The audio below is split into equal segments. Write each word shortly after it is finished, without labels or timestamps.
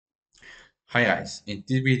Hi guys, in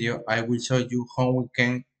this video I will show you how we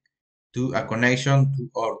can do a connection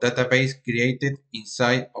to our database created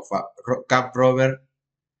inside of a caprover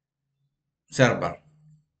server.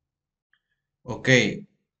 Okay,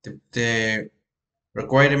 the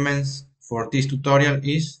requirements for this tutorial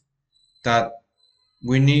is that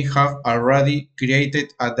we need have already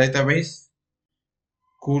created a database,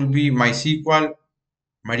 could be MySQL,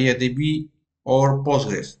 MariaDB or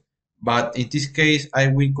Postgres, but in this case I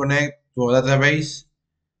will connect to a database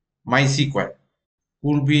MySQL.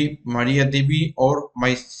 Could be MariaDB or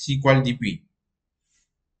MySQLDB.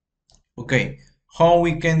 Okay, how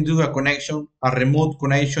we can do a connection, a remote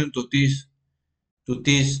connection to these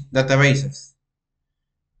databases?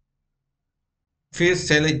 First,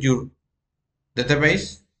 select your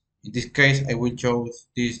database. In this case, I will choose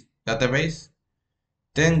this database.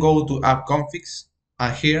 Then go to App Configs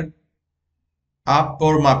and here App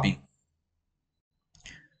Port Mapping.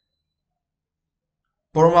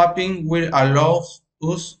 Port mapping will allow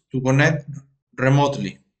us to connect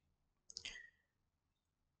remotely.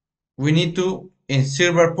 We need to, in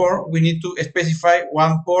server port, we need to specify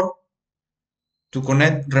one port to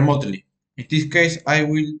connect remotely. In this case,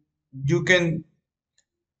 you can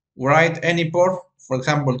write any port, for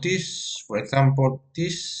example, this,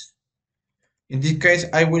 In this case,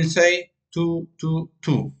 I will say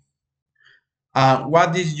 222.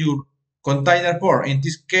 What is your container port? In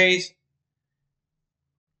this case,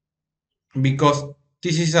 because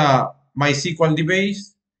this is a MySQL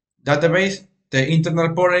database, the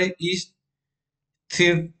internal port is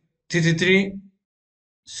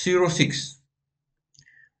 3306.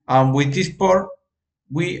 And with this port,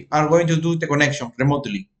 we are going to do the connection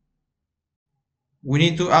remotely. We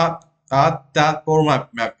need to add that port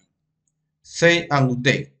mapping. Say and good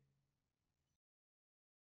day.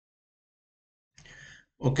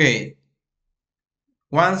 Okay.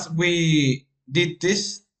 Once we did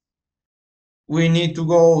this, we need to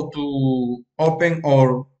go to open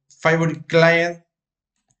our favorite client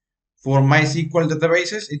for MySQL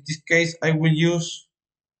databases. In this case, I will use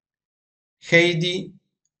Heidi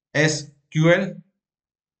SQL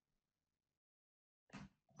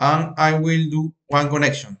and I will do one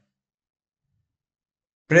connection.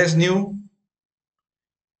 Press new.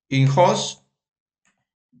 In host,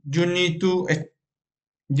 you need to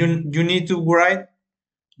write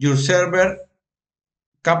your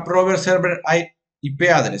caprover server IP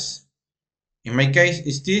address. In my case,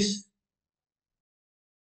 is this.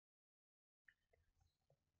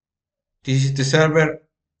 This is the server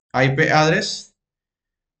IP address.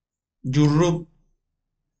 Your root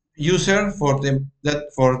user for the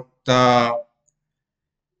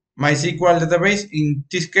MySQL database. In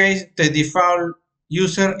this case, the default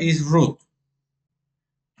user is root,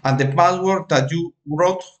 and the password that you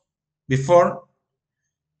wrote before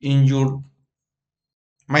in your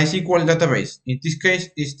MySQL database. In this case,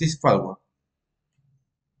 is this password,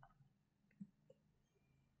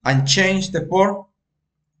 and change the port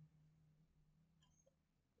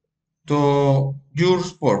to your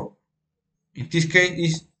port. In this case,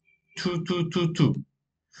 is 2222.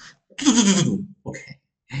 Okay,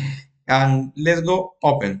 and let's go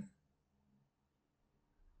open.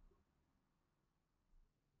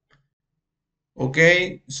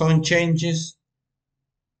 Okay, some changes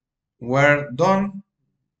were done.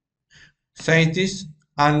 Say this,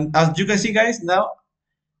 and as you can see, guys, now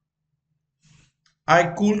I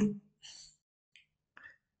could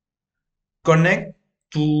connect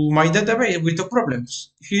to my database without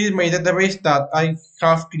problems. Here is my database that I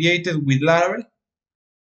have created with Laravel,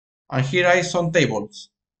 and here are some tables.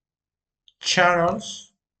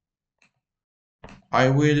 Channels. I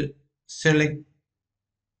will select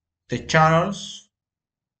the channels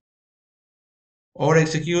or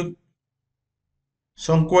execute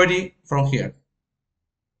some query from here.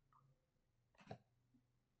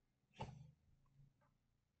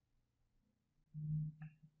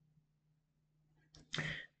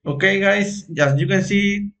 Okay, guys, as you can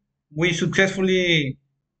see, we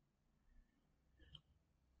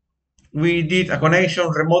did a connection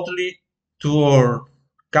remotely to our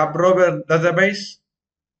caprover database.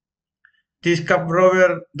 These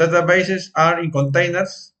caprover databases are in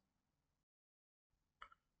containers.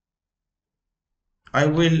 I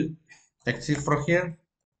will exit from here.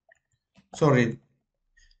 Sorry,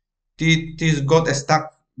 this got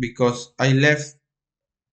stuck because I left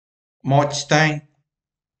much time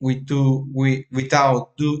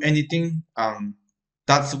without do anything.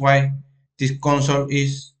 That's why this console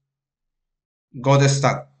is got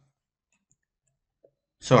stuck.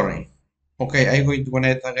 Sorry. Okay, I'm going to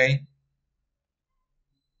connect again.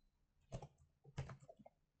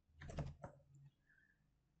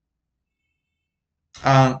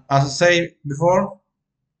 And as I said before,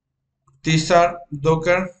 these are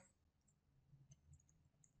Docker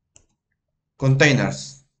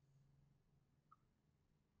containers.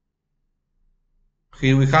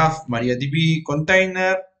 Here we have MariaDB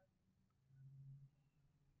container,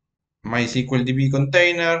 MySQLDB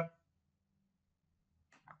container.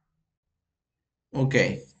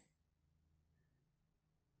 Okay.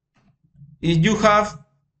 If you have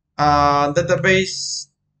a database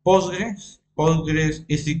Postgres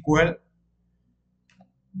SQL,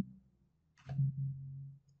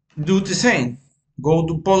 do the same. Go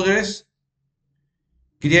to Postgres,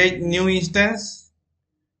 create new instance,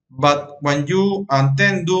 but when you and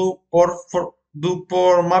then do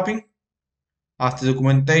port mapping, as the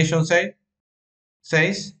documentation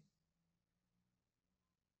says,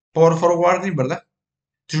 port forwarding, ¿verdad?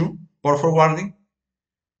 True. Port forwarding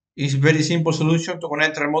is very simple solution to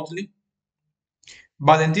connect remotely.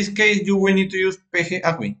 But in this case, you will need to use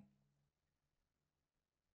PG-admin.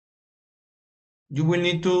 You will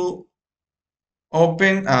need to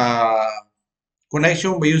open a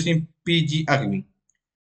connection by using PG-admin.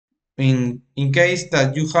 In case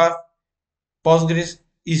that you have Postgres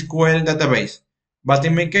SQL database. But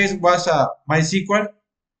in my case was a MySQL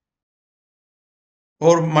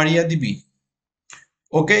or MariaDB.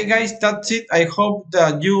 Okay guys, that's it. I hope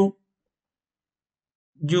that you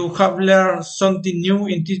have learned something new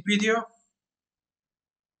in this video.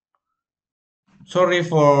 Sorry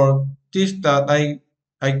for this that I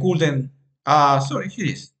couldn't. Sorry, here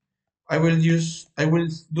it is. I will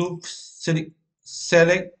do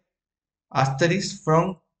select asterisk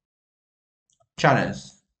from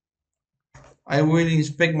channels. I will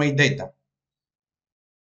inspect my data.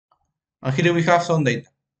 And here we have some data.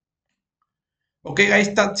 Okay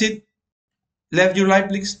guys, that's it. Leave your like,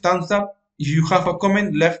 please, thumbs up. If you have a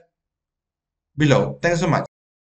comment, left below. Thanks so much.